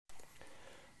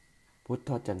พุทธ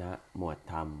วจนะหมวด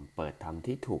ธรรมเปิดธรรม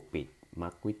ที่ถูกปิดมรร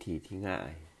ควิธีที่ง่า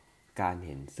ยการเ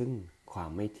ห็นซึ่งควา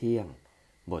มไม่เที่ยง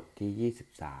บทที่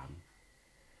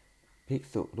23ภิก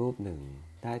ษุรูปหนึ่ง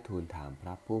ได้ทูลถามพร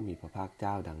ะผู้มีพระภาคเจ้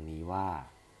าดังนี้ว่า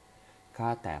ข้า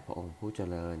แต่พระองค์ผู้เจ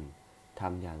ริญธรร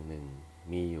มอย่างหนึ่ง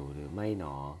มีอยู่หรือไม่หน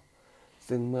อ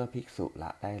ซึ่งเมื่อภิกษุล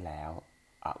ะได้แล้ว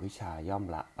อวิชชาย่อม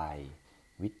ละไป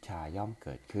วิชชาย่อมเ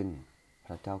กิดขึ้นพ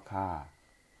ระเจ้าข้า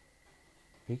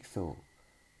ภิกษุ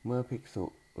เมื่อภิกษุ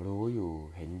รู้อยู่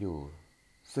เห็นอยู่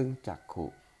ซึ่งจักขุ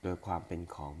โดยความเป็น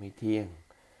ของไม่เที่ยง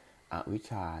อวิช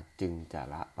ชาจึงจะ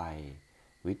ละไป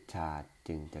วิชชา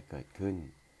จึงจะเกิดขึ้น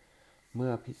เมื่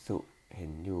อภิกษุเห็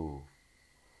นอยู่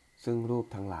ซึ่งรูป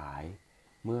ทั้งหลาย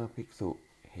เมื่อภิกษุ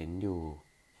เห็นอยู่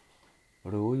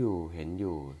รู้อยู่เห็นอ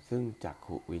ยู่ซึ่งจัก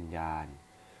ขุวิญญาณ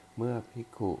เมื่อภิก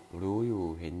ขุรู้อยู่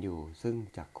เห็นอยู่ซึ่ง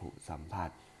จักขุสัมผั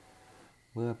ส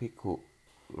เมื่อภิกขุ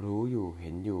รู้อยู่เห็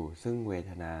นอยู่ซึ่งเว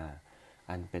ทนา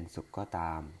อันเป็นสุขก็ต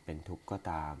ามเป็นทุกข์ก็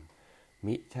ตาม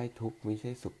มิใช่ทุกข์มิใ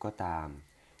ช่สุขก็ตาม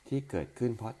ที่เกิดขึ้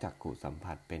นเพราะจักขุสัม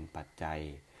ผัสเป็นปัจจัย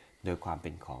โดยความเป็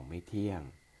นของไม่เที่ยง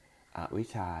อวิช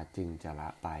ชาจึงจะละ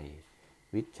ไป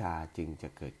วิชชาจึงจะ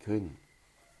เกิดขึ้น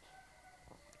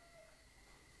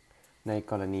ใน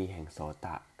กรณีแห่งโสต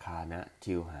คานะ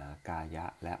จิวหากายะ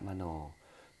และมโน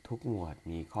ทุกหมวด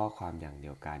มีข้อความอย่างเดี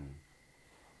ยวกัน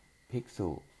ภิกษุ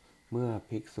เมื่อ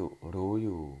ภิกษุรู้อ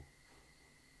ยู่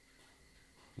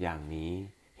อย่างนี้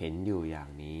เห็นอยู่อย่าง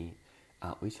นี้อ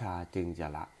วิชชาจึงจะ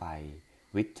ละไป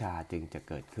วิชชาจึงจะ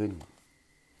เกิดขึ้น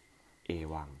เอ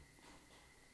วัง